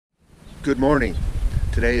Good morning.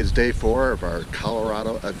 Today is day 4 of our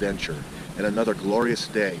Colorado adventure and another glorious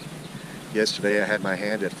day. Yesterday I had my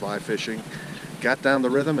hand at fly fishing, got down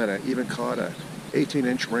the rhythm, and I even caught a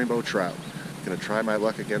 18-inch rainbow trout. Gonna try my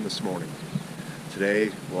luck again this morning.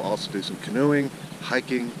 Today we'll also do some canoeing,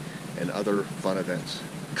 hiking, and other fun events.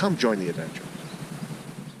 Come join the adventure.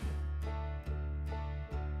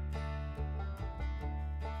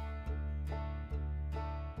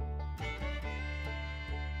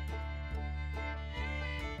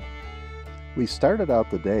 We started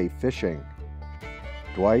out the day fishing.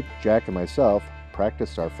 Dwight, Jack, and myself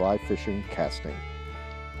practiced our fly fishing casting.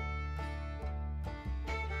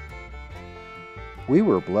 We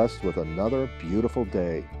were blessed with another beautiful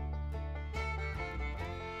day.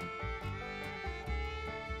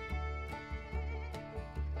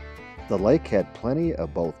 The lake had plenty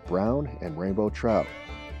of both brown and rainbow trout.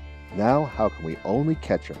 Now, how can we only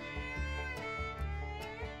catch them?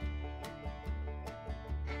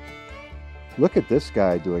 Look at this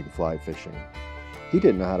guy doing fly fishing. He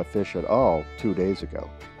didn't know how to fish at all 2 days ago.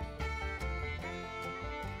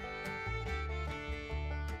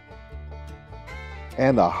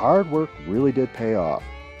 And the hard work really did pay off.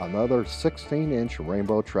 Another 16-inch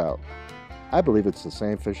rainbow trout. I believe it's the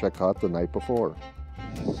same fish I caught the night before.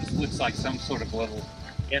 This looks like some sort of little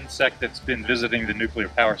insect that's been visiting the nuclear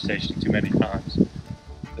power station too many times.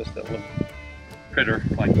 Just a little critter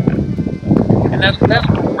like that. And that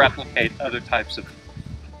will replicate other types of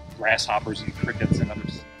grasshoppers and crickets and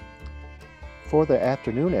others. For the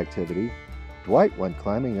afternoon activity, Dwight went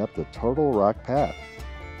climbing up the Turtle Rock Path.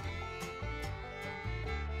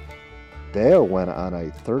 Dale went on a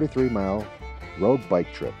 33-mile road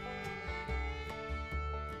bike trip.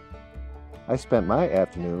 I spent my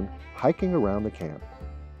afternoon hiking around the camp.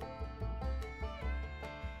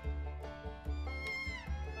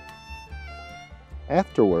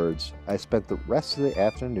 Afterwards, I spent the rest of the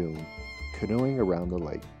afternoon canoeing around the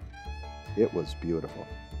lake. It was beautiful.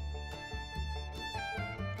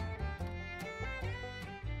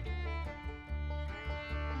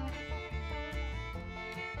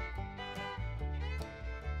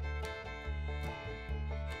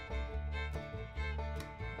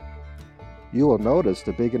 You will notice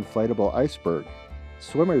the big inflatable iceberg.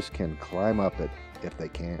 Swimmers can climb up it if they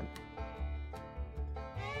can.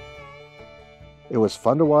 It was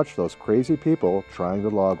fun to watch those crazy people trying the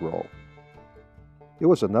log roll. It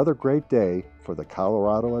was another great day for the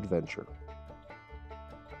Colorado adventure.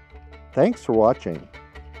 Thanks for watching.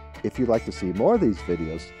 If you'd like to see more of these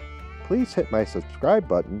videos, please hit my subscribe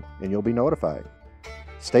button and you'll be notified.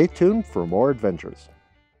 Stay tuned for more adventures.